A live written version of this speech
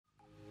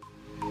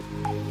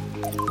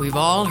We've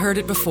all heard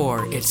it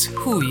before. It's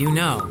who you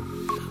know.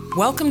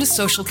 Welcome to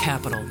Social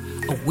Capital,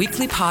 a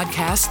weekly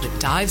podcast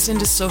that dives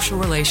into social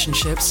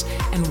relationships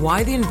and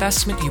why the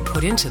investment you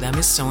put into them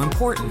is so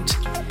important.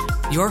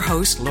 Your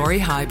host, Lori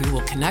Hybe,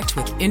 will connect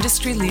with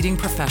industry-leading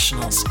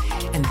professionals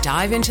and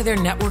dive into their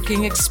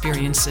networking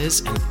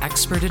experiences and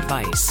expert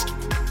advice.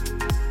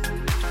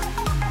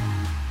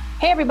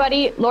 Hey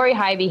everybody, Lori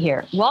Hybe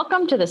here.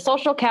 Welcome to the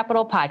Social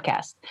Capital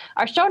Podcast.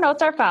 Our show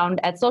notes are found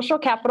at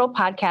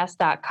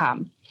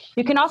socialcapitalpodcast.com.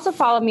 You can also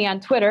follow me on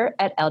Twitter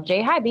at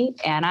LJ Hybe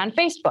and on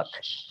Facebook.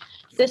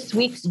 This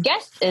week's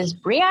guest is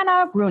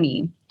Brianna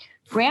Rooney.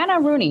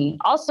 Brianna Rooney,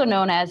 also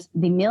known as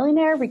the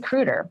Millionaire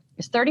Recruiter,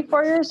 is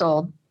 34 years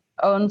old,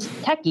 owns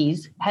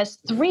Techies, has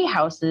 3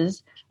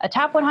 houses, a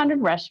top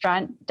 100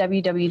 restaurant,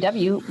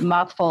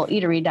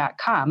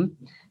 www.mouthfuleatery.com,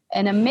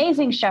 an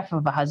amazing chef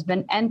of a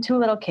husband, and 2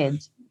 little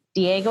kids,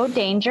 Diego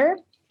Danger,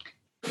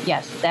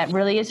 yes, that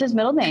really is his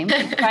middle name,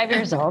 5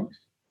 years old,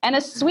 and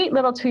a sweet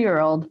little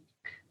 2-year-old,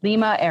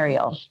 Lima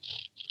Ariel.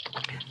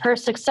 Her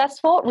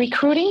successful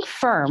recruiting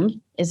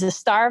firm is the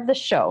star of the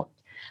show.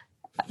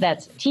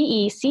 That's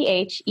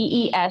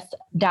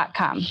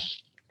TECHEES.com.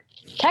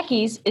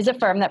 Techies is a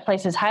firm that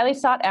places highly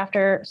sought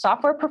after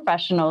software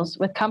professionals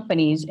with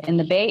companies in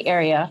the Bay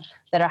Area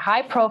that are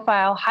high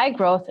profile, high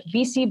growth,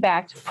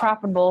 VC-backed,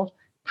 profitable,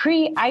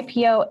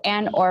 pre-IPO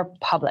and or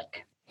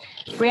public.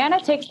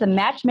 Brianna takes the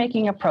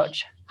matchmaking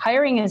approach.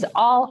 Hiring is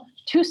all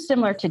too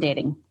similar to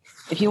dating.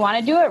 If you want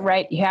to do it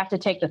right, you have to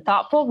take the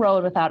thoughtful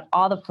road without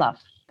all the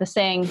fluff. The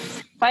saying,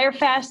 fire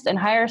fast and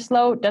hire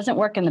slow doesn't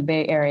work in the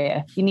Bay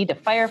Area. You need to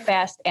fire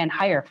fast and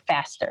hire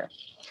faster.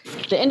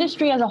 The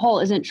industry as a whole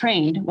isn't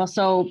trained. Well,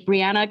 so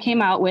Brianna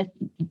came out with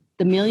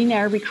the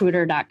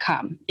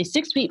millionairerecruiter.com, a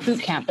 6-week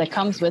boot camp that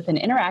comes with an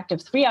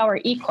interactive 3-hour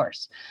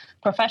e-course,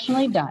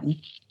 professionally done,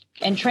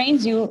 and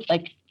trains you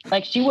like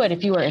she would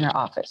if you were in her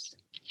office.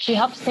 She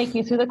helps take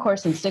you through the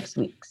course in 6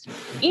 weeks.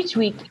 Each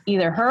week,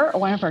 either her or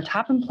one of her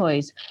top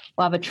employees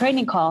will have a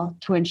training call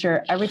to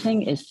ensure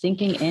everything is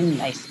sinking in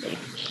nicely.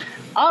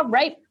 All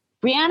right,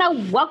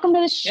 Brianna, welcome to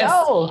the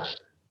show. Yes.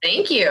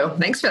 Thank you.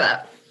 Thanks for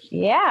that.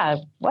 Yeah,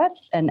 what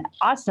an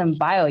awesome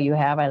bio you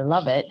have. I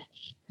love it.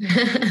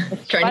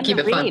 Trying to keep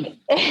it fun.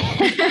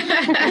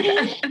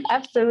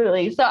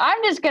 Absolutely. So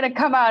I'm just going to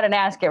come out and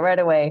ask it right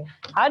away.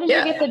 How did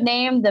you get the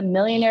name The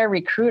Millionaire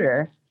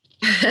Recruiter?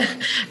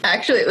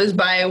 Actually, it was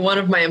by one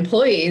of my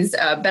employees,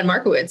 Ben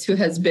Markowitz, who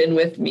has been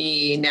with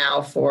me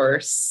now for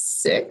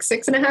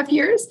 6.5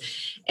 years.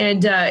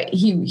 And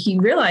he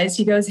realized,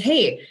 he goes,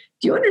 hey,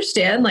 do you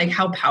understand like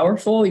how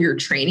powerful your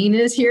training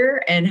is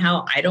here and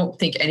how I don't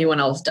think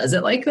anyone else does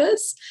it like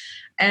this?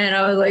 And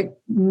I was like,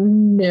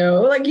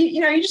 no, like,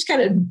 you're just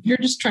trying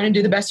to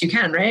do the best you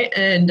can. Right.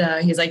 And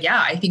he's like,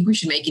 yeah, I think we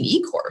should make an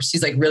e-course.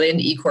 He's like really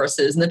into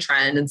e-courses and the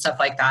trend and stuff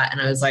like that. And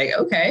I was like,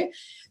 okay.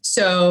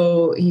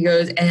 So he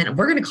goes, and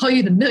we're going to call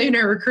you the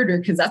Millionaire Recruiter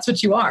because that's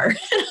what you are. And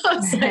I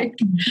was like,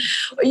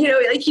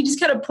 like he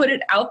just kind of put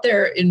it out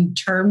there in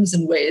terms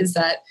and ways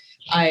that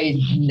I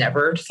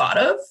never thought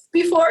of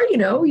before.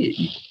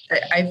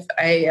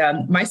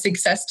 My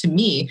success to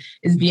me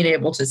is being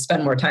able to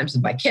spend more time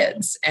with my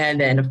kids. And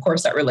then of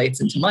course that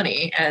relates into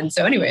money. And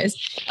so anyways,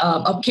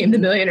 up came the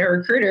Millionaire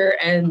Recruiter.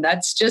 And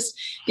that's just,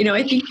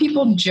 I think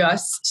people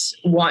just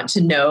want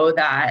to know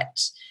that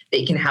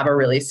they can have a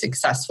really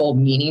successful,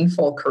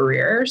 meaningful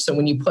career. So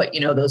when you put,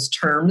 those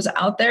terms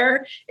out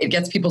there, it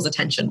gets people's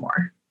attention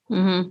more.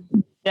 Mm-hmm.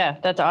 Yeah,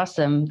 that's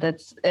awesome.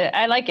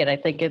 I like it. I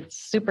think it's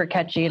super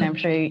catchy, and I'm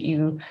sure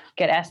you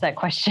get asked that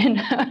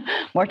question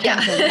more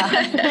times than not.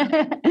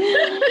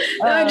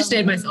 I just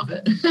made myself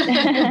it.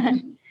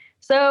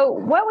 So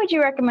what would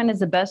you recommend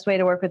is the best way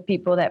to work with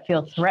people that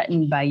feel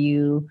threatened by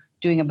you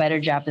doing a better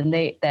job than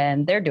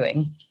they're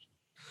doing?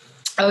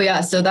 Oh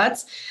yeah, so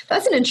that's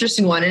an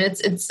interesting one, and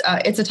it's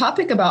a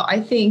topic about,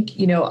 I think,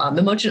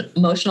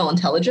 emotional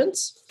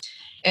intelligence,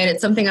 and it's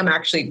something I'm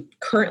actually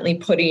currently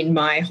putting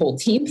my whole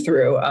team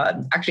through.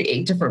 Actually,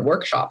 8 different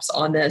workshops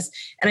on this,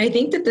 and I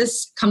think that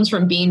this comes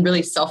from being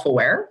really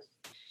self-aware,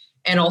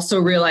 and also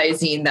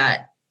realizing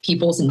that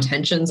people's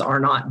intentions are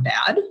not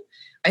bad.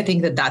 I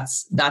think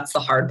that's the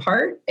hard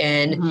part,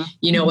 and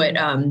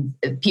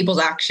people's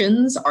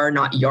actions are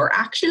not your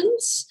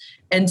actions.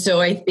 And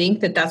so I think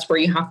that that's where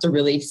you have to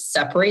really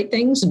separate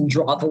things and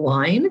draw the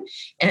line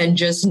and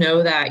just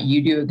know that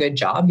you do a good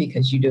job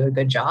because you do a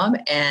good job.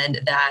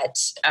 And that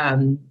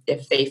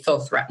if they feel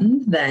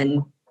threatened,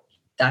 then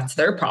that's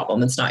their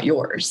problem. It's not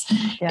yours.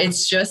 Yeah.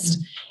 It's just,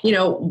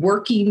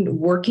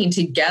 working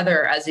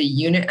together as a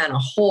unit and a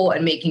whole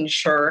and making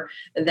sure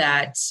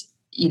that,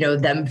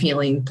 them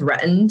feeling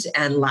threatened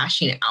and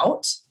lashing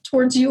out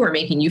towards you or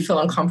making you feel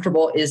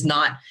uncomfortable is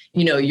not,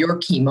 your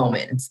key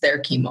moment. It's their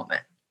key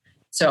moment.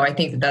 So I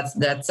think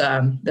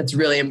that's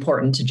really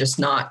important to just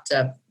not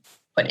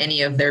put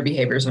any of their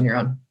behaviors on your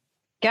own.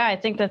 Yeah, I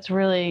think that's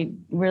really,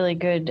 really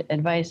good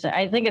advice.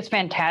 I think it's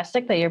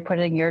fantastic that you're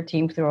putting your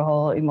team through a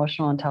whole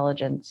emotional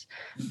intelligence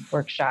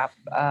workshop.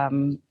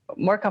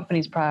 More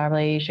companies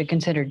probably should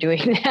consider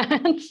doing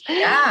that.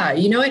 Yeah,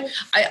 you know what?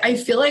 I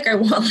feel like I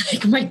want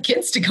like my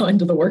kids to go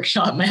into the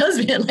workshop. My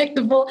husband, like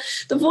the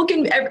full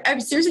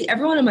seriously,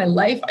 everyone in my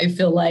life, I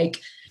feel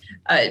like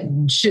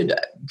should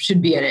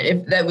be in it.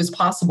 If that was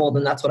possible,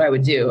 then that's what I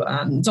would do.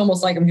 It's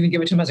almost like I'm going to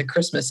give it to them as a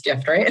Christmas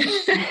gift, right?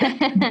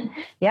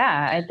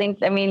 Yeah,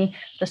 I mean,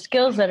 the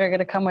skills that are going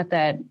to come with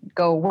that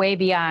go way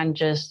beyond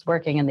just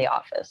working in the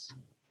office.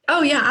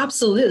 Oh yeah,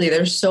 absolutely.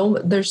 There's so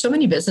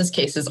many business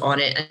cases on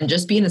it, and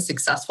just being a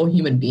successful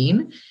human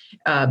being,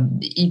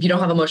 if you don't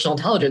have emotional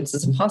intelligence,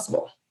 it's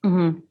impossible.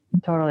 Mm-hmm.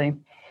 Totally.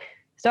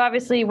 So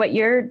obviously what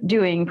you're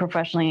doing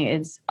professionally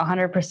is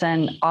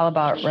 100% all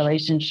about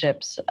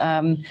relationships.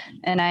 And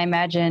I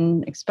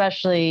imagine,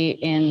 especially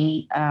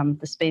in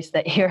the space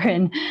that you're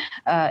in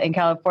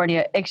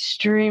California,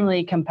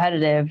 extremely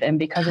competitive. And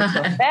because it's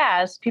so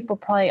fast, people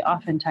probably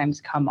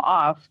oftentimes come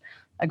off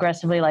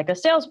aggressively like a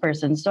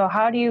salesperson. So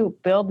how do you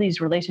build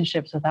these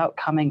relationships without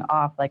coming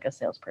off like a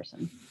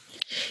salesperson?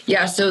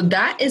 Yeah, so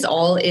that is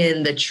all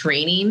in the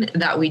training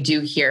that we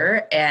do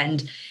here.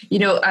 And,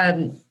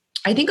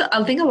 I think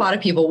a lot of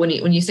people, when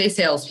you say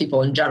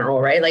salespeople in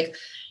general, right? Like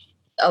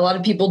a lot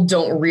of people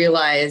don't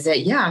realize that,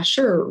 yeah,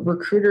 sure,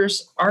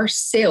 recruiters are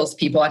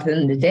salespeople at the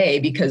end of the day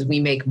because we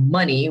make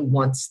money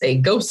once they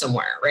go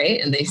somewhere, right?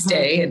 And they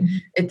stay. And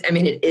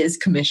it is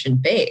commission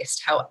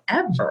based.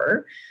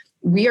 However,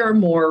 we are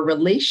more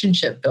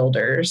relationship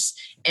builders.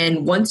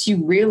 And once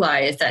you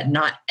realize that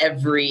not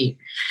every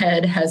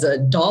head has a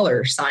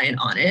dollar sign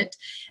on it,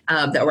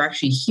 that we're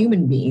actually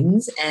human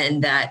beings,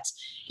 and that,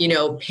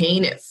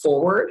 paying it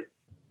forward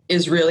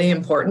is really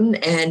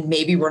important. And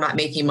maybe we're not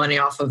making money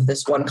off of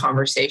this one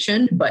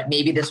conversation, but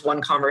maybe this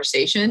one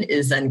conversation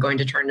is then going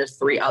to turn to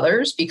 3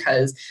 others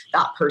because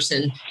that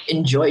person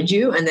enjoyed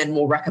you and then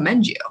will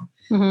recommend you.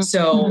 Mm-hmm.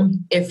 So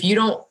if you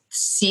don't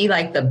see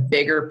like the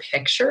bigger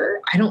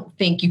picture, I don't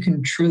think you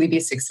can truly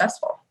be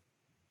successful.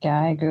 Yeah,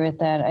 I agree with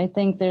that. I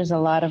think there's a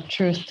lot of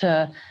truth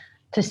to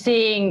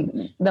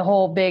seeing the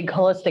whole big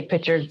holistic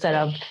picture instead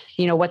of,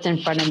 what's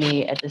in front of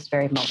me at this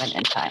very moment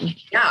in time.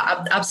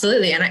 Yeah,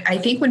 absolutely. And I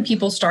think when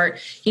people start,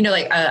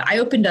 I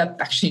opened up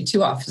actually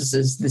 2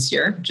 offices this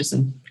year, which is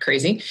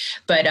crazy.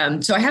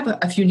 But so I have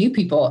a few new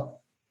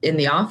people in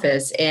the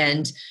office,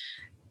 and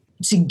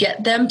to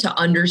get them to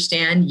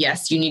understand,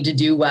 yes, you need to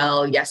do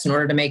well. Yes, in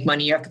order to make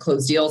money, you have to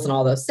close deals and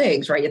all those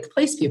things, right? You have to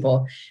place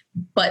people.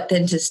 But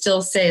then to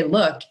still say,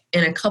 look,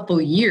 in a couple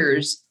of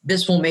years,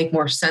 this will make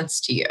more sense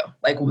to you.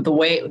 Like the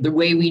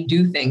way we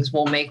do things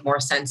will make more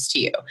sense to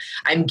you.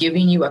 I'm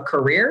giving you a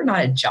career,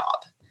 not a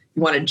job.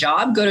 You want a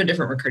job, go to a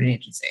different recruiting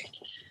agency,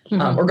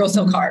 or go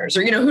sell cars,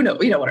 or, who knows,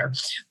 whatever.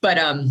 But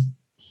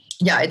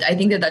yeah, I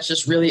think that's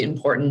just really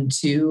important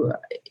to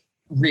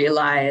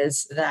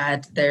realize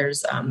that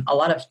there's a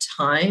lot of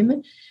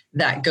time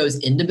that goes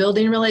into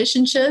building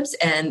relationships.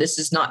 And this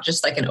is not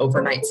just like an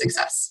overnight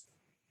success.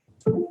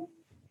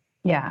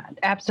 Yeah,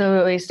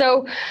 absolutely.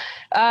 So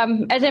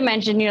as I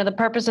mentioned, the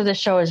purpose of the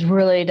show is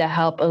really to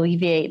help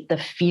alleviate the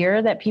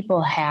fear that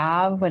people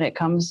have when it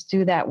comes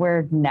to that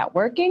word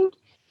networking.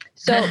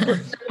 So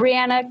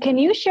Brianna, can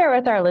you share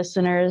with our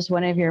listeners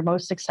one of your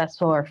most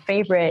successful or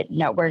favorite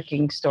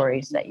networking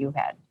stories that you've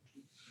had?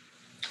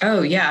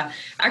 Oh, yeah.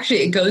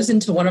 Actually, it goes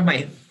into one of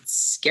my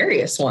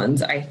scariest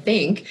ones, I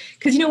think,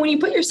 because, when you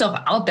put yourself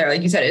out there,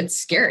 like you said, it's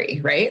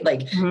scary, right?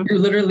 Like you're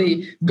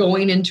literally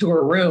going into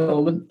a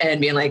room and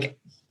being like,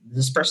 is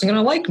this person going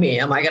to like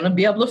me? Am I going to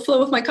be able to flow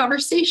with my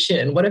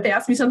conversation? What if they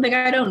ask me something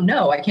I don't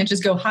know? I can't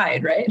just go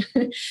hide, right?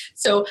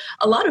 So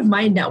a lot of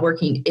my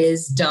networking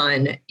is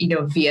done,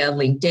 via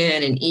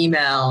LinkedIn and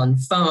email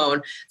and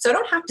phone. So I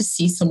don't have to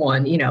see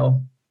someone,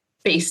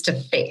 face to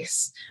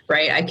face,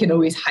 right? I can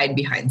always hide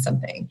behind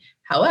something.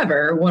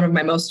 However, one of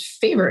my most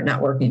favorite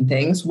networking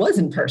things was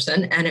in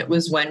person. And it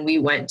was when we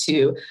went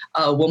to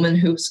Women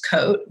Who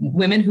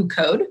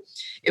Code.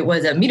 It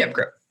was a meetup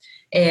group.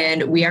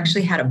 And we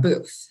actually had a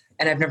booth.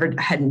 And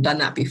hadn't done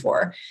that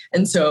before.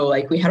 And so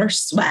like we had our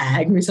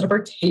swag, we set up our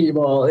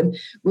table, and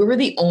we were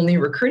the only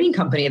recruiting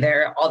company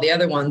there. All the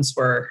other ones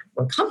were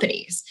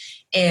companies.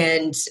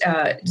 And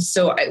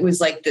so it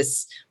was like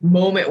this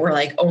moment where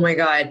like, oh my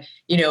God,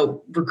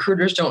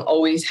 recruiters don't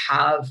always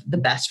have the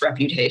best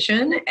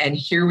reputation. And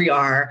here we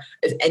are.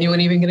 Is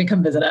anyone even going to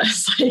come visit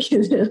us? Like,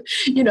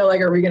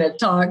 are we going to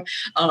talk?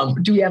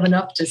 Do we have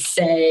enough to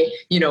say,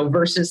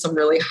 versus some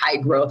really high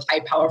growth,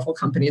 high powerful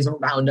companies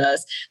around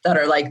us that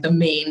are like the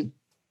main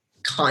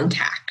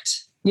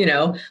contact,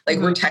 like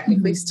we're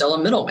technically still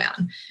a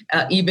middleman,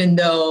 even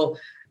though,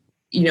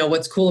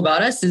 what's cool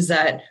about us is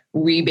that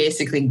we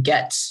basically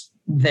get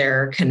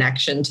their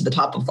connection to the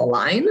top of the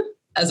line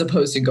as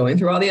opposed to going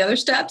through all the other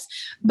steps.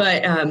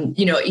 But,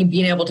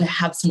 being able to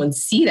have someone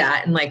see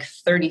that in like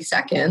 30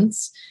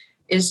 seconds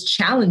is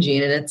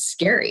challenging and it's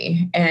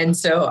scary. And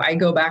so I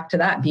go back to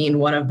that being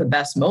one of the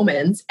best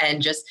moments,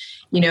 and just,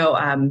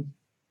 I'm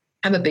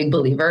a big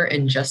believer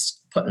in just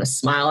putting a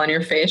smile on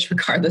your face,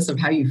 regardless of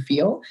how you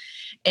feel.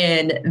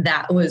 And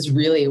that was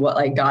really what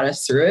like got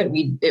us through it.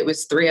 It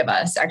was three of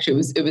us.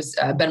 Actually, it was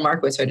Ben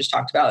Markowitz, who I just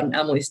talked about, and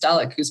Emily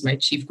Stellick, who's my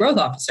chief growth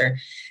officer.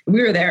 And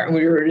we were there and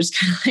we were just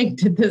kind of like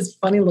did this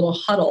funny little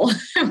huddle.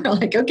 And we're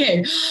like,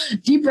 okay,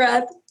 deep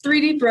breath,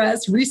 3 deep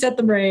breaths, reset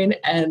the brain,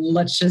 and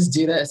let's just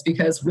do this,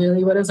 because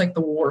really what is like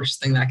the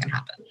worst thing that can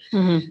happen?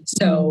 Mm-hmm.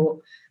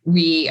 So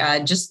we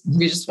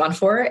just went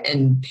for it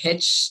and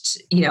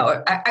pitched,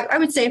 I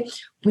would say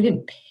we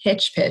didn't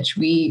pitch.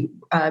 We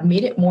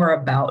made it more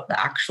about the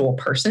actual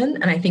person.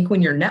 And I think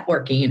when you're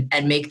networking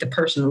and make the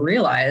person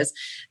realize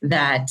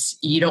that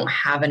you don't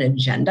have an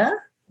agenda,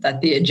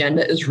 that the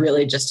agenda is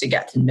really just to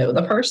get to know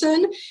the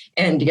person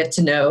and to get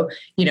to know,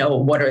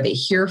 what are they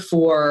here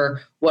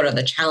for? What are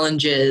the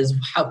challenges?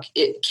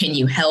 Can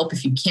you help?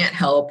 If you can't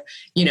help,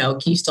 can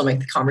you still make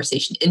the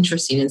conversation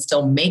interesting and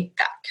still make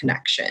that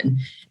connection?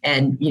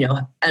 And,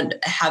 and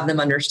have them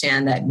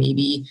understand that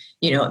maybe,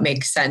 it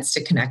makes sense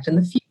to connect in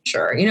the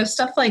future,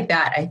 stuff like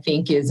that, I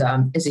think is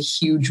a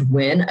huge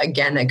win.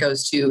 Again, that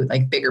goes to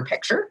like bigger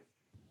picture.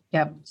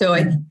 Yep. So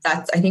I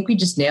think we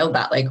just nailed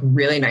that like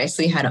really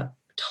nicely, had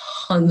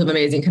tons of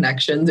amazing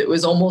connections. It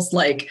was almost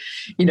like,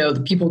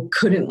 the people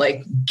couldn't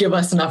like give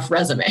us enough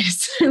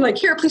resumes. Like,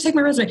 here, please take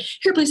my resume.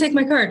 Here, please take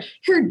my card.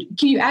 Here,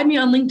 can you add me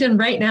on LinkedIn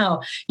right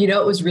now?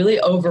 It was really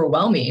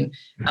overwhelming.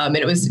 And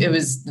it was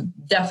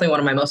definitely one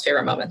of my most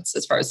favorite moments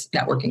as far as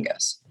networking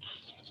goes.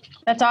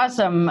 That's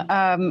awesome.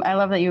 I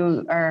love that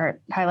you are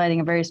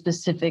highlighting a very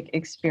specific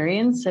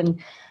experience.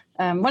 And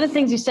one of the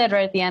things you said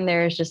right at the end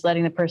there is just let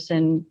the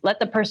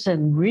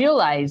person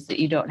realize that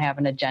you don't have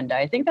an agenda.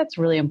 I think that's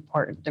really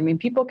important. I mean,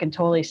 people can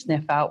totally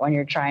sniff out when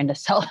you're trying to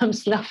sell them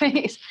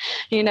snuffies,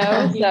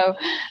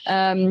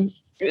 so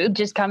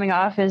just coming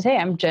off as, hey,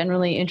 I'm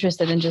generally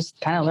interested in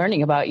just kind of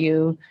learning about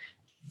you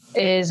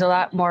is a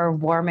lot more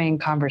warming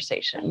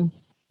conversation.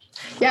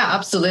 Yeah,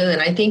 absolutely.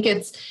 And I think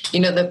it's,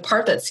 the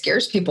part that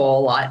scares people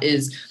a lot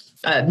is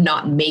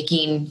not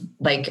making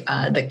like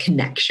the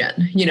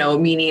connection,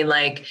 meaning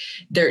like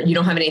you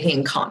don't have anything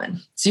in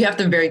common. So you have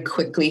to very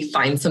quickly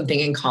find something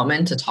in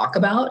common to talk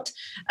about,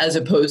 as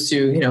opposed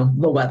to,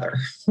 the weather,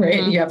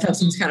 right? Mm-hmm. You have to have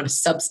some kind of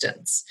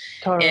substance.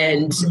 Totally.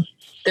 And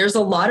there's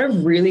a lot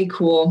of really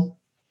cool,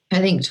 I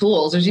think,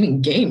 tools. There's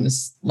even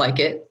games like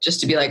it, just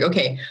to be like,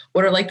 okay,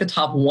 what are like the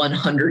top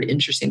 100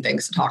 interesting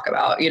things to talk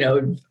about,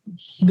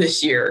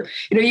 this year?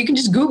 You can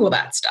just Google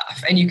that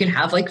stuff and you can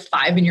have like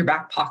 5 in your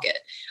back pocket.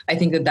 I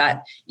think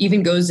that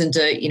even goes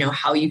into,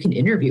 how you can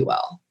interview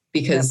well,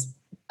 because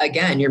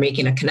again, you're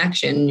making a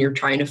connection, you're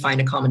trying to find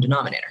a common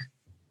denominator.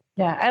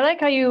 Yeah. I like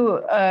how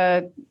you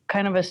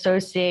kind of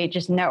associate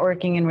just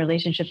networking and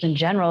relationships in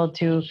general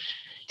to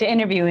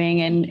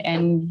interviewing,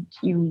 and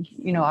you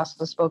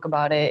also spoke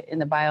about it in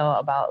the bio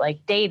about like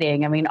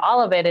dating. I mean,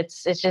 all of it,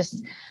 it's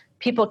just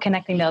people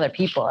connecting to other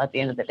people at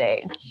the end of the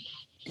day.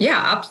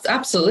 Yeah,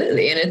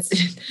 absolutely. And it's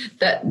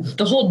that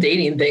the whole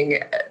dating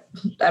thing,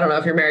 I don't know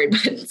if you're married,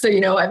 but so,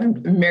 I've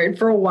been married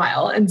for a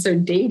while. And so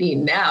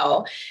dating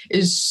now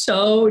is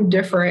so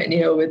different,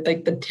 with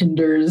like the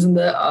Tinders and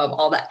the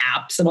all the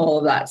apps and all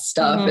of that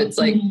stuff. Mm-hmm. It's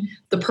like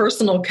the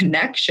personal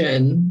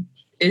connection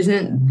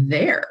isn't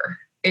there.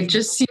 It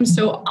just seems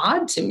so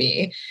odd to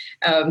me.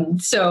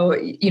 So,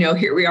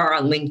 here we are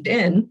on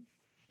LinkedIn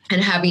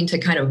and having to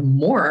kind of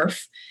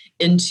morph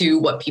into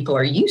what people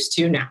are used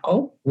to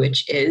now,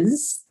 which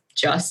is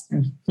just,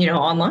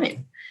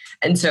 online.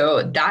 And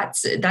so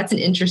that's an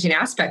interesting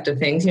aspect of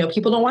things.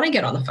 People don't want to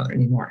get on the phone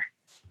anymore.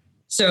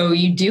 So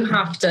you do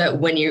have to,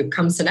 when it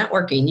comes to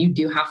networking, you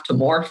do have to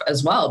morph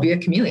as well, be a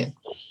chameleon.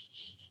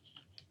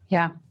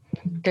 Yeah.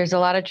 There's a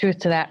lot of truth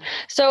to that.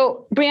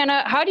 So,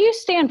 Brianna, how do you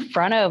stay in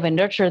front of and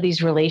nurture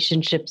these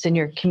relationships in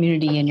your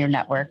community and your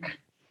network?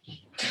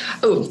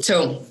 Oh,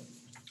 so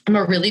I'm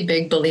a really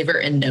big believer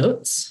in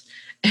notes.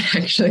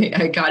 Actually,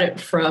 I got it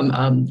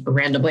from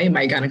randomly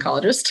my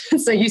gynecologist.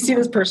 So you see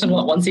this person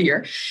once a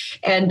year,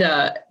 and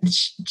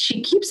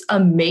she keeps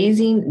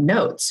amazing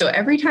notes. So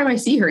every time I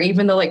see her,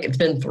 even though like it's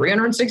been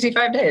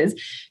 365 days,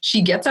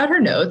 she gets out her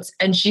notes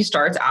and she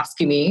starts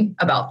asking me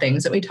about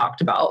things that we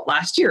talked about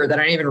last year that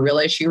I didn't even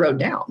realize she wrote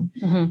down.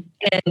 Mm-hmm.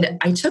 And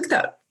I took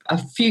that a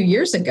few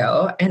years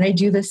ago and I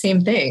do the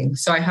same thing.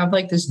 So I have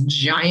like this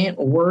giant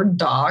Word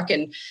doc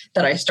and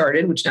that I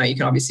started, which now you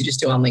can obviously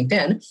just do on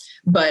LinkedIn,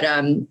 but,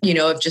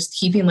 of just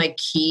keeping like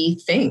key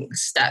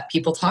things that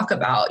people talk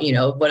about,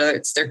 whether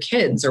it's their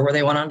kids or where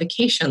they went on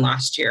vacation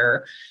last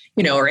year,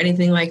 or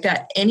anything like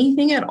that,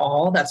 anything at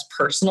all that's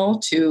personal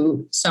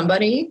to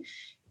somebody,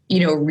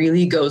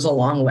 really goes a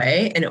long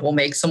way, and it will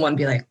make someone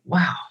be like,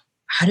 wow,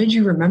 how did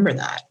you remember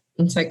that?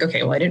 It's like,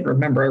 okay, well, I didn't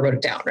remember, I wrote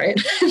it down, right?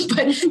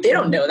 But they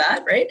don't know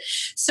that, right?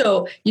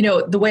 So,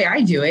 the way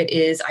I do it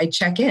is I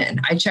check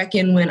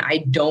in when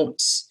I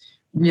don't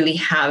really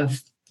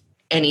have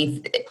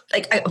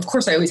of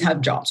course I always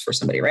have jobs for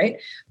somebody, right?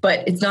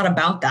 But it's not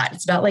about that.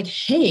 It's about like,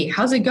 hey,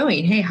 how's it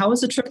going? Hey, how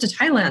was the trip to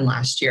Thailand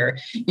last year?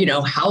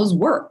 How's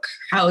work?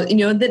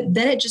 Then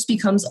it just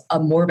becomes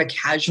more of a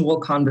casual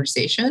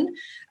conversation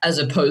as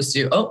opposed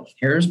to, oh,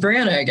 here's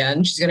Brianna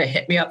again. She's going to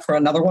hit me up for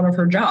another one of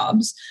her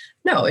jobs.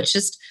 No, it's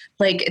just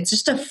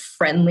a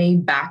friendly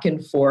back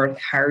and forth.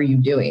 How are you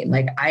doing?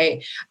 Like,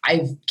 I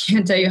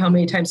can't tell you how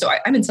many times. So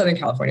I'm in Southern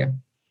California.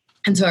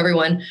 And so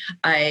everyone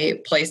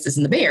I placed is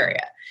in the Bay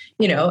Area,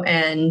 we got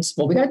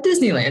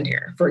Disneyland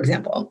here, for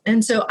example.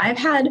 And so I've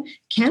had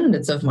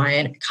candidates of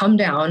mine come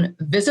down,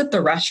 visit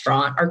the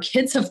restaurant. Our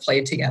kids have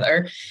played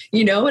together,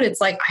 and it's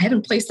like, I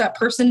haven't placed that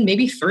person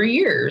maybe 3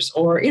 years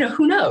or,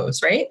 who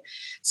knows, right?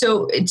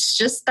 So it's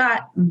just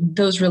that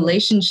those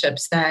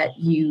relationships that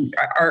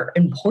are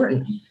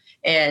important.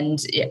 And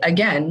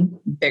again,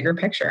 bigger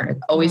picture. It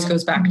always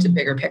goes back to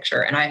bigger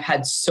picture. And I've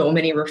had so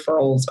many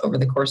referrals over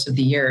the course of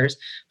the years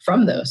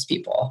from those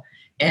people.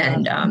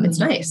 And it's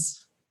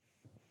nice.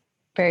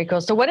 Very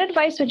cool. So what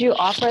advice would you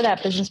offer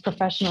that business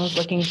professionals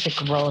looking to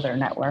grow their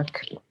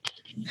network?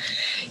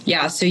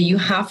 Yeah. So you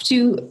have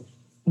to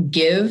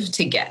give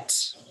to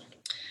get.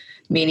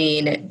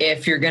 Meaning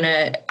if you're going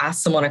to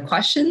ask someone a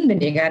question, then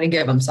you got to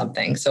give them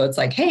something. So it's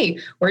like, hey,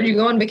 where'd you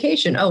go on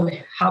vacation? Oh,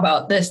 how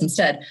about this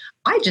instead?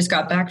 I just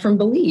got back from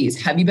Belize.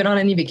 Have you been on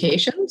any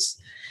vacations?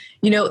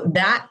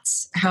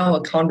 That's how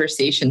a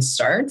conversation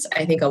starts.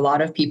 I think a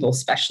lot of people,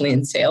 especially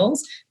in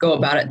sales, go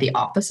about it the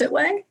opposite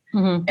way.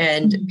 Mm-hmm.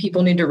 And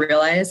people need to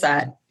realize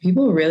that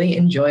people really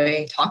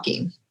enjoy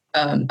talking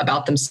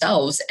about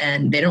themselves,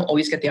 and they don't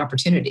always get the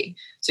opportunity.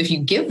 So if you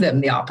give them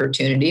the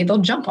opportunity, they'll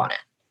jump on it.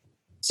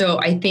 So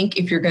I think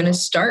if you're going to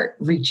start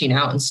reaching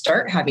out and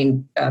start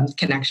having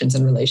connections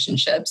and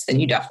relationships, then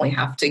you definitely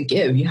have to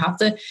give. You have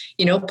to,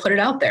 put it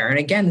out there. And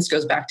again, this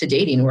goes back to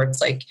dating, where it's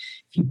like,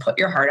 if you put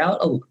your heart out,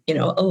 a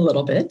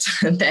little bit,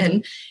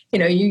 then,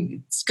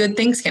 good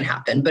things can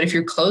happen. But if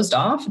you're closed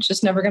off, it's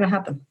just never going to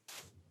happen.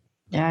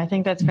 Yeah, I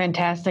think that's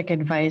fantastic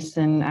advice.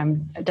 And I'm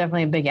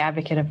definitely a big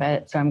advocate of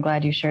it. So I'm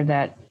glad you shared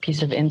that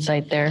piece of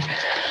insight there.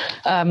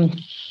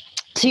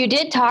 So you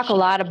did talk a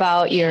lot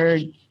about your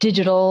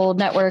digital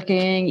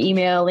networking,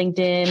 email,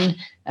 LinkedIn,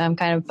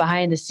 kind of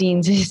behind the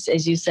scenes,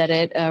 as you said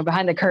it,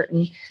 behind the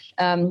curtain.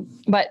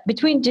 But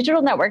between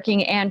digital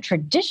networking and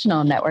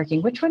traditional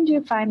networking, which one do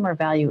you find more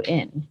value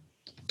in?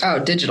 Oh,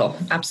 digital.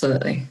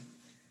 Absolutely.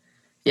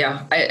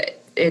 Yeah.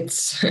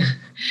 It's,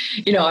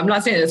 I'm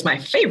not saying it's my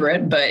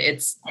favorite, but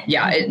it's the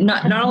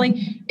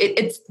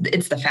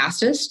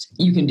fastest.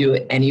 You can do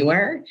it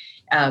anywhere.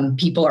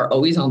 People are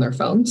always on their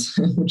phones,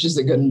 which is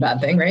a good and bad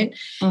thing, right?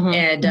 Mm-hmm.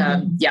 And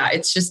I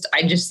just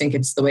think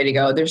it's the way to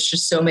go. There's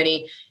just so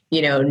many,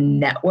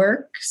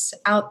 networks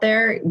out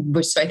there,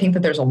 so I think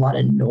that there's a lot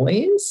of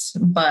noise,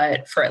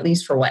 but at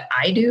least for what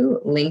I do,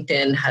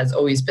 LinkedIn has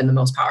always been the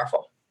most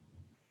powerful.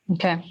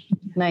 Okay,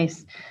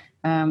 nice.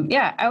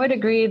 I would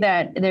agree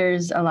that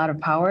there's a lot of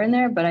power in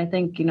there, but I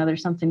think,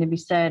 there's something to be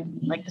said,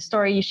 like the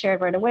story you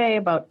shared right away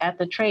about at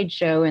the trade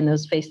show and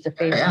those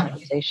face-to-face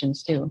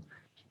conversations too.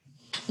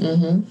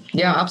 Mm-hmm.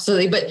 Yeah,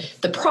 absolutely. But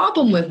the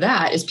problem with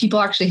that is people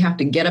actually have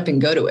to get up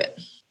and go to it.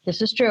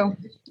 This is true.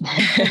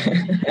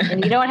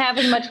 And you don't have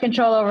as much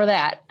control over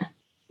that.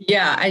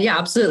 Yeah,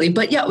 absolutely.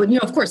 But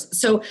of course.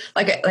 So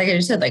like I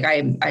just said, like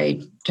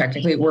I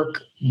technically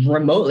work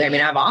remotely. I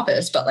mean, I have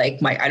office, but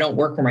I don't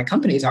work where my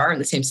companies are in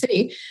the same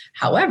city.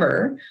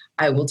 However,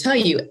 I will tell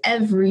you,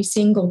 every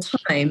single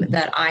time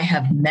that I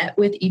have met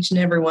with each and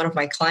every one of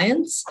my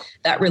clients,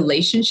 that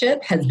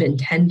relationship has been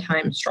 10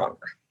 times stronger.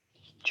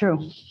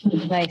 True.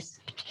 Nice.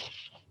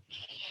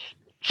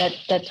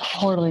 That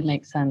totally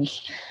makes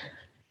sense.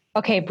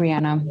 Okay,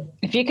 Brianna,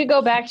 if you could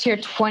go back to your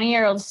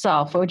 20-year-old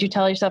self, what would you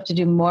tell yourself to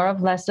do more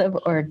of, less of,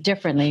 or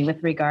differently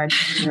with regards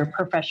to your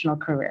professional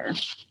career?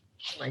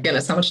 Oh my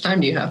goodness, how much time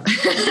do you have?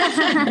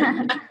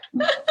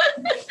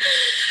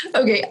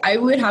 Okay, I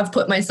would have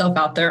put myself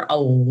out there a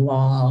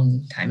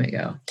long time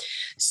ago.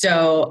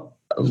 So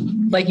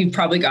like you've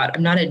probably got,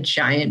 I'm not a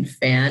giant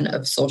fan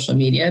of social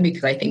media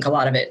because I think a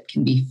lot of it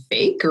can be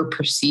fake or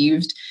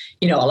perceived,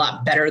 a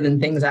lot better than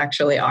things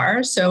actually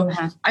are. So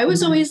I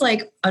was always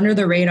like under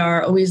the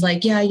radar, always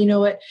like, yeah, you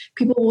know what?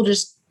 People will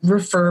just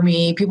refer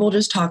me. People will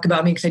just talk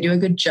about me because I do a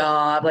good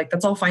job. Like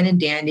that's all fine and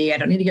dandy. I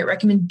don't need to get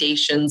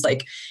recommendations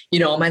like,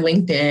 on my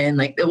LinkedIn,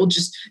 like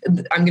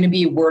I'm going to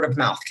be a word of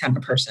mouth kind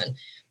of a person.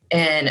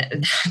 And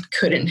that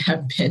couldn't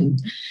have been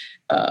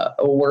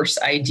a worse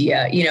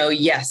idea.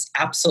 Yes,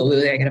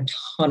 absolutely. I get a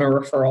ton of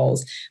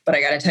referrals, but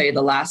I got to tell you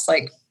the last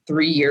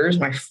 3 years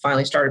when I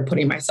finally started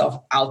putting myself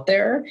out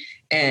there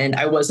and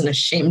I wasn't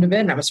ashamed of it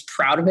and I was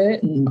proud of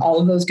it and all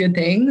of those good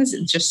things,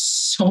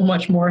 just so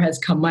much more has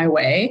come my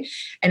way.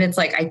 And it's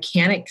like, I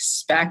can't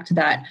expect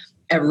that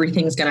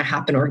everything's going to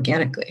happen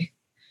organically.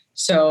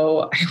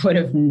 So I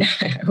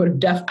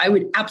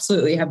would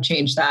absolutely have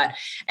changed that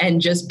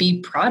and just be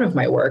proud of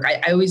my work.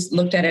 I always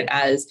looked at it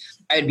as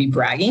I would be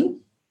bragging,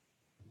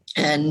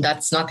 and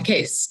that's not the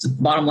case. The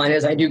bottom line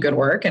is I do good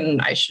work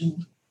and I should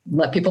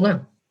let people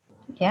know.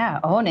 Yeah,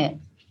 own it.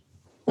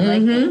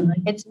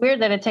 It's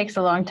weird that it takes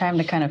a long time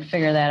to kind of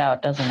figure that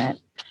out, doesn't it?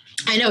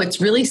 I know, it's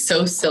really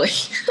so silly.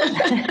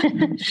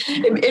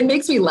 It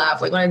makes me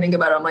laugh. Like when I think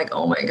about it, I'm like,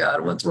 oh my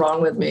God, what's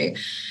wrong with me?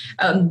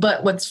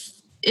 But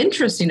what's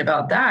interesting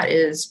about that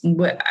is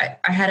I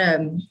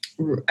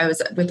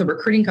was with a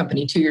recruiting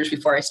company 2 years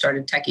before I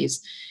started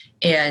Techies,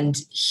 and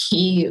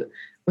he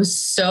was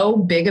so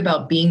big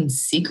about being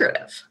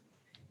secretive.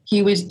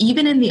 He was,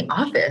 even in the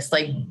office,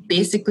 like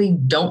basically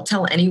don't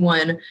tell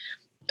anyone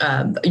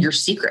your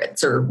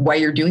secrets or why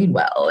you're doing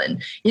well.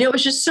 And, it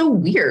was just so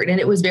weird. And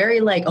it was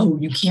very like, oh,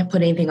 you can't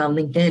put anything on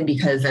LinkedIn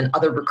because then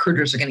other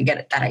recruiters are going to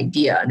get that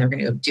idea and they're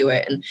going to go do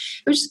it. And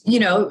it was,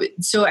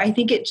 so I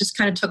think it just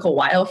kind of took a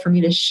while for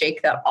me to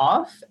shake that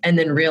off and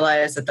then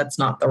realize that that's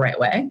not the right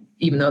way,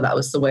 even though that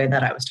was the way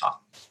that I was taught.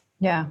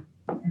 Yeah.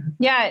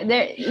 Yeah.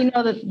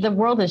 The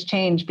world has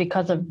changed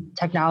because of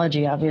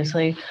technology,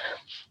 obviously,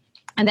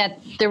 and that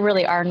there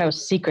really are no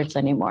secrets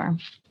anymore.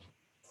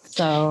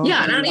 So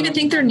yeah, and I don't even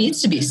think there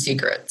needs to be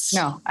secrets.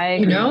 No, I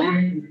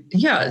agree.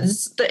 Yeah,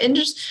 the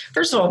industry.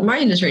 First of all, my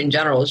industry in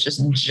general is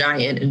just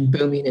giant and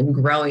booming and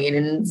growing,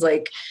 and it's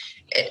like,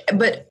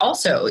 but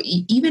also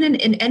even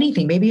in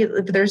anything, maybe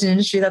if there's an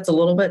industry that's a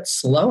little bit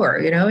slower,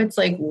 it's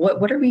like,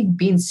 what are we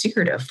being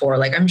secretive for?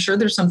 Like, I'm sure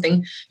there's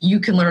something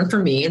you can learn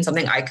from me and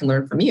something I can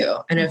learn from you,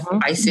 and if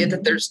I say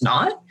that there's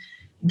not,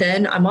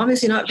 then I'm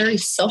obviously not very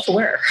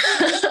self-aware.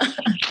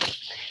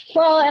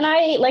 Well, and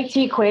I like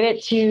to equate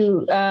it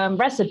to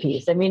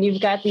recipes. I mean,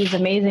 you've got these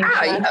amazing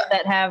chefs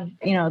that have,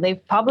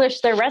 they've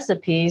published their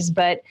recipes,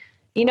 but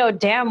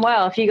damn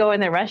well, if you go in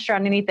the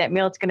restaurant and eat that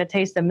meal, it's going to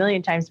taste a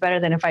million times better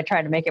than if I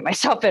try to make it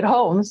myself at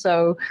home.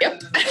 So,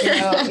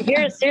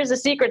 here's a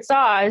secret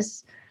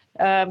sauce.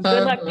 Good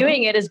luck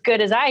doing it as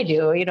good as I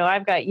do.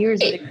 I've got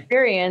years of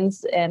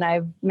experience and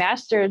I've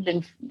mastered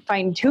and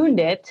fine-tuned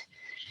it,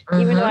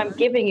 even though I'm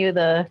giving you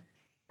the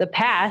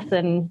path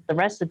and the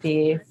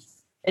recipe.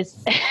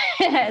 It's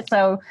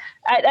so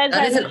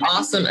that is an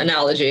awesome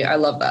analogy. I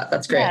love that.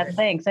 That's great. Yeah,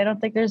 thanks. I don't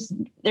think there's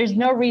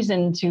no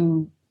reason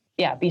to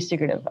be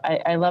secretive.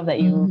 I love that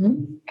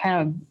you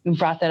kind of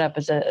brought that up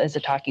as a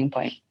talking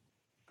point.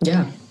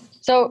 Yeah.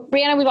 So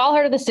Brianna, we've all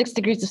heard of the 6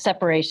 degrees of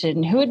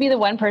separation. Who would be the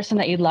one person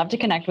that you'd love to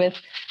connect with?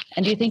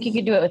 And do you think you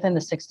could do it within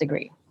the 6th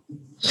degree?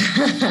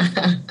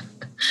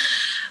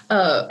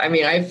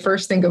 I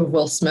first think of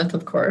Will Smith,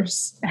 of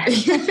course.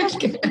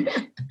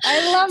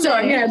 I love so,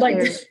 that. I'd like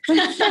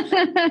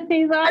to,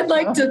 He's awesome. I'd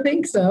like to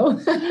think so.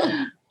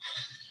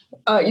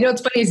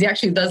 What's funny is he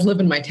actually does live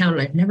in my town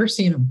and I've never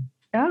seen him.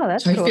 Oh,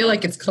 that's so cool. I feel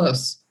like it's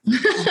close.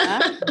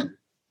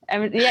 I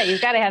mean,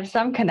 you've got to have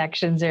some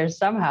connections there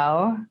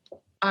somehow.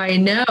 I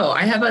know.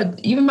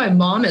 Even my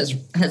mom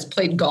has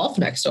played golf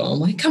next to him. I'm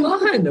like, come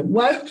on,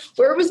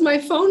 where was my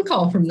phone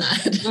call from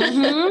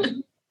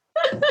that?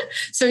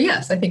 So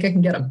yes, I think I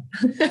can get him.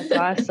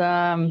 That's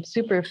awesome.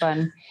 Super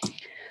fun.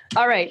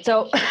 All right.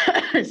 So,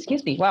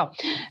 excuse me. Wow.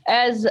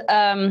 As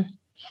a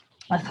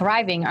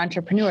thriving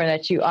entrepreneur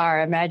that you are,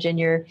 I imagine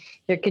you're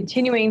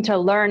continuing to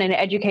learn and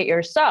educate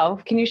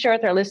yourself. Can you share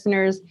with our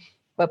listeners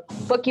what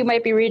book you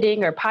might be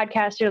reading or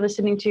podcast you're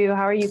listening to?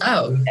 How are you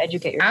to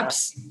educate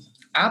yourself?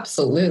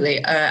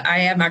 Absolutely. I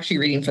am actually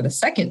reading for the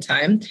second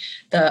time,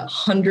 the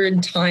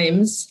 100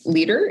 Times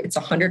Leader. It's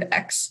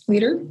 100X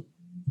Leader.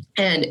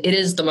 And it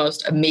is the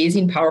most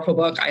amazing, powerful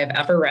book I have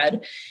ever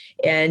read.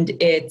 And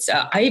it's,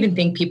 I even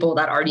think people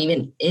that aren't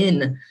even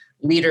in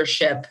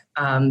leadership,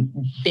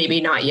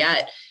 maybe not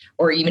yet,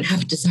 or even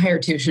have a desire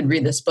to, should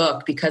read this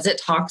book because it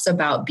talks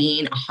about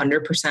being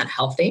 100%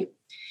 healthy.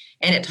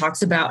 And it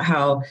talks about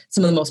how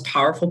some of the most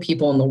powerful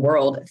people in the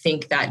world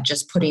think that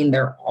just putting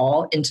their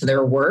all into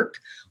their work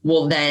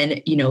will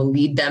then,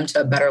 lead them to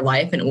a better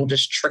life, and it will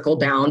just trickle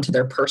down to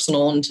their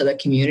personal and to the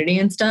community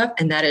and stuff.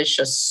 And that is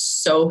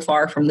just so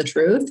far from the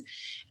truth.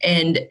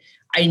 And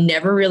I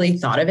never really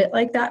thought of it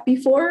like that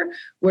before,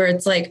 where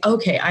it's like,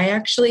 okay, I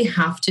actually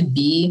have to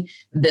be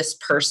this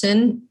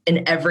person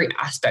in every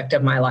aspect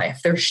of my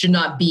life. There should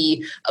not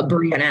be a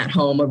Brianna at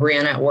home, a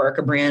Brianna at work,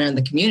 a Brianna in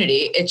the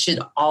community. It should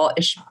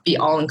be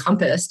all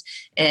encompassed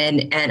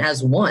and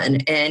as one.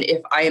 And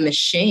if I am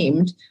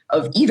ashamed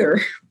of either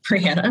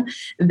Brianna,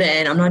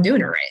 then I'm not doing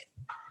it right.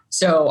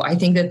 So I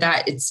think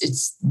that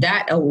it's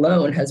that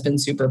alone has been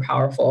super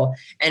powerful,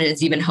 and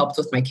it's even helped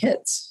with my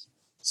kids.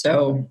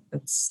 So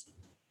that's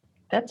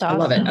awesome. I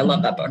love it. I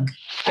love that book.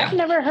 Yeah. I've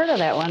never heard of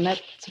that one.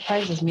 That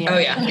surprises me. Oh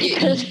yeah.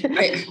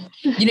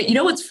 You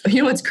know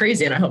what's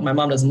crazy, and I hope my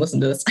mom doesn't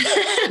listen to this,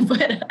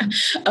 but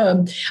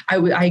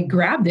I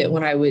grabbed it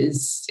when I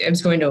was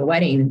going to a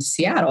wedding in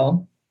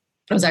Seattle.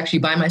 I was actually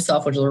by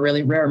myself, which was a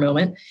really rare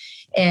moment.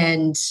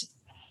 And,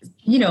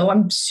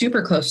 I'm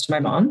super close to my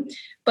mom,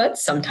 but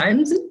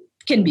sometimes it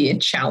can be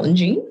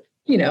challenging,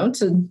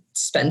 to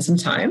spend some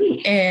time.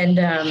 And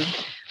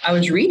I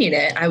was reading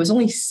it. I was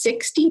only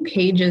 60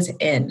 pages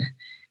in,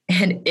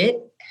 and it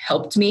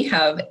helped me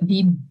have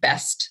the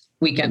best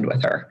weekend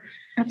with her.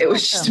 It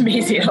was just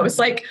amazing. I was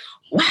like,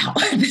 wow,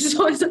 this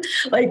was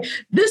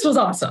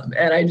awesome.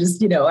 And I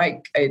just,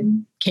 I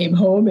came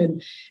home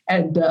and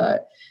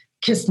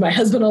kissed my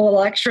husband a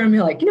little extra and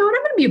be like, you know what,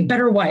 I'm going to be a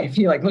better wife.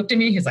 He like looked at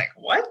me. He's like,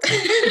 what?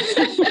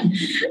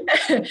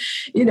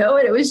 You know,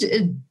 and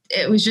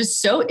it was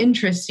just so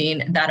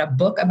interesting that a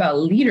book about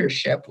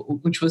leadership,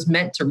 which was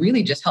meant to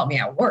really just help me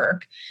at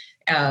work,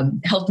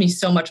 helped me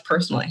so much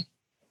personally.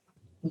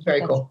 It was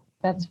very cool.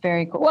 That's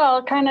very cool.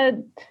 Well, kind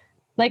of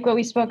like what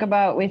we spoke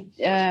about with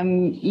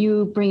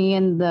you bringing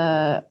in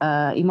the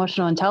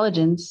emotional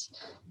intelligence,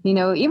 you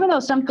know, even though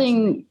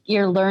something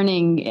you're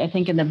learning, I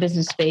think in the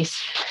business space,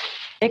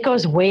 it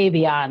goes way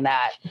beyond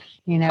that.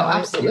 You know,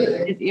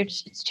 absolutely.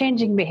 It's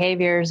changing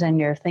behaviors and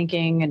your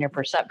thinking and your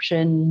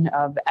perception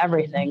of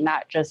everything,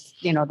 not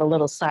just, you know, the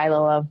little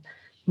silo of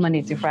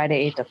Monday through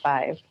Friday, 8 to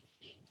 5.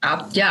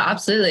 Yeah,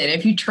 absolutely. And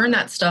if you turn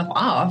that stuff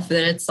off,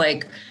 then it's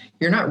like,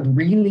 you're not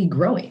really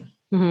growing.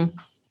 Mm-hmm.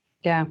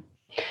 Yeah. All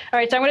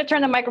right. So I'm going to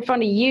turn the microphone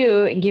to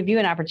you and give you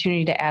an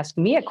opportunity to ask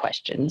me a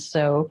question.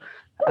 So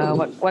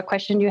what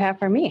question do you have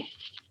for me?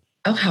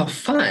 Oh, how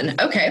fun.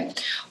 Okay.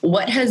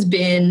 What's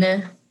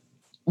been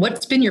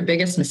your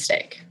biggest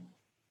mistake?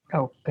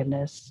 Oh,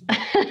 goodness.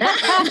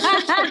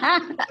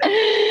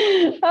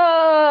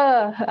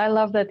 Oh, I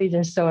love that these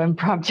are so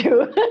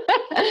impromptu.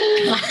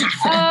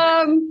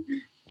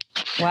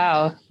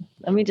 Wow.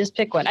 Let me just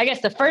pick one. I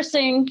guess the first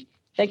thing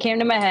that came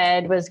to my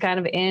head was kind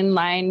of in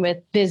line with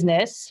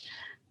business.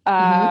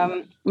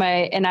 And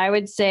I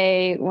would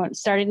say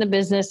starting the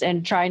business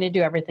and trying to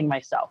do everything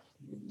myself.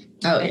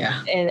 Oh,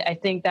 yeah. And I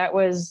think that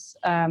was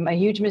a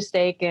huge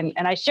mistake. And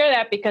I share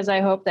that because I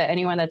hope that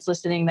anyone that's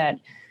listening that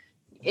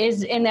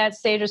is in that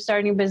stage of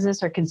starting a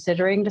business or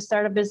considering to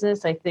start a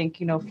business, I think,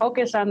 you know,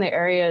 focus on the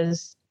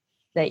areas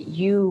that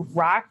you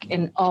rock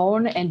and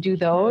own and do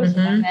those,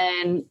 and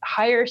then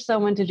hire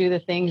someone to do the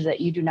things that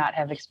you do not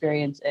have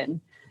experience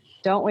in.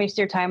 Don't waste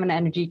your time and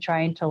energy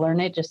trying to learn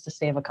it just to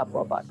save a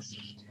couple of bucks.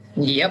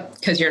 Yep.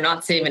 Because you're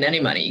not saving any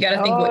money. You got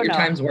to think what your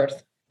time's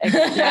worth.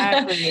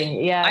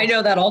 Exactly. Yeah. I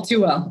know that all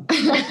too well.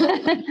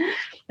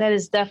 That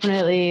is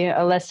definitely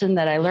a lesson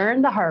that I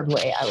learned the hard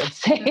way, I would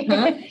say.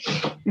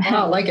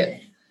 I like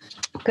it.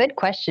 Good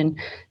question.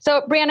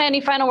 So, Brianna,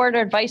 any final word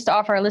or advice to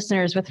offer our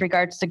listeners with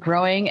regards to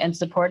growing and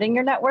supporting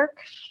your network?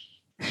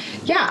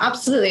 Yeah,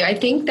 absolutely. I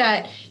think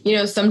that, you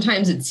know,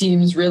 sometimes it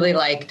seems really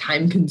like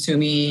time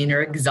consuming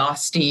or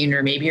exhausting,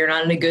 or maybe you're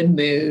not in a good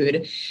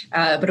mood,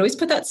 but always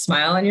put that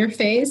smile on your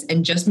face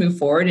and just move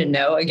forward and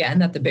know, again,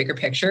 that the bigger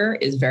picture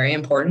is very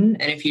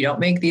important. And if you don't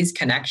make these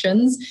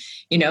connections,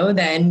 you know,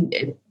 then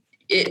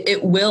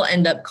it will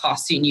end up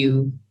costing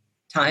you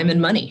time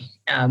and money,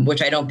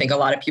 which I don't think a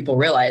lot of people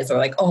realize. They're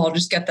like, oh, I'll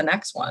just get the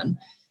next one,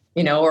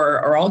 you know,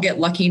 or I'll get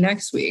lucky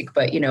next week.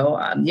 But, you know,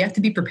 you have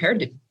to be prepared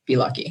to be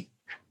lucky.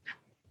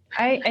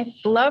 I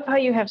love how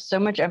you have so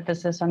much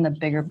emphasis on the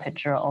bigger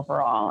picture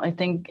overall. I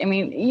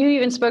mean, you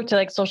even spoke to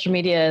like social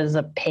media as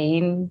a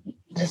pain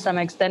to some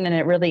extent, and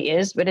it really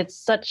is, but it's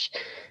such,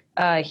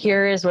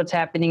 here is what's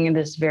happening in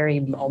this very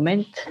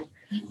moment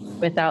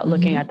without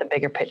looking at the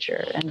bigger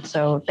picture. And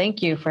so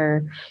thank you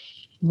for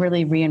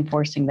really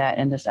reinforcing that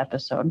in this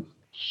episode.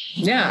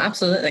 Yeah,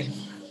 absolutely.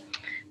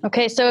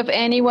 Okay. So if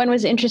anyone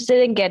was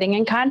interested in getting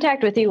in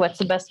contact with you, what's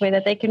the best way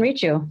that they can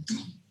reach you?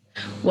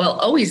 Well,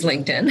 always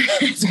LinkedIn,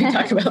 as we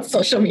talk about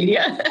social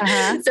media.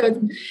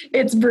 So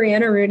it's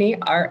Brianna Rooney,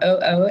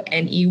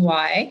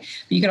 Rooney.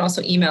 You can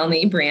also email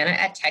me, Brianna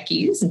at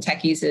Techies, and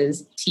Techies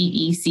is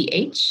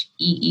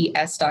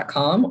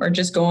TECHEES.com, or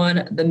just go on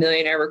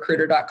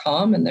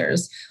themillionairerecruiter.com, and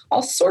there's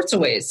all sorts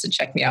of ways to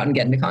check me out and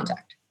get into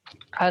contact.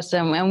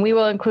 Awesome. And we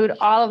will include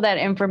all of that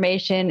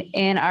information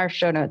in our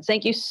show notes.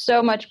 Thank you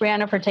so much,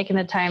 Brianna, for taking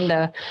the time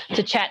to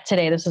chat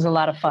today. This was a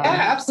lot of fun. Yeah,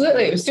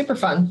 absolutely. It was super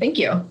fun. Thank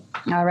you.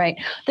 All right.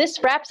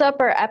 This wraps up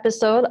our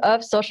episode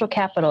of Social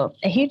Capital.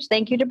 A huge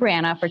thank you to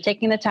Brianna for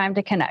taking the time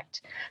to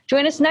connect.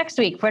 Join us next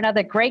week for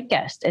another great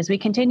guest as we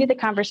continue the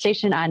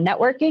conversation on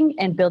networking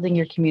and building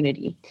your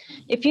community.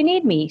 If you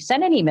need me,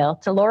 send an email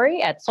to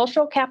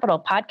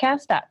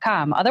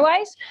Lori@socialcapitalpodcast.com.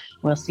 Otherwise,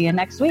 we'll see you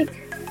next week.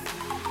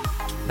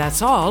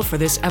 That's all for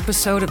this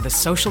episode of the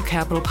Social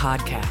Capital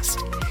Podcast.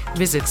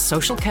 Visit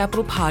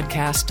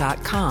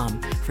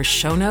socialcapitalpodcast.com for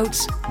show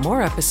notes,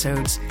 more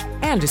episodes,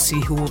 and to see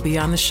who will be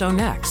on the show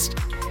next.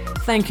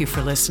 Thank you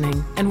for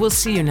listening, and we'll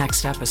see you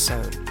next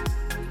episode.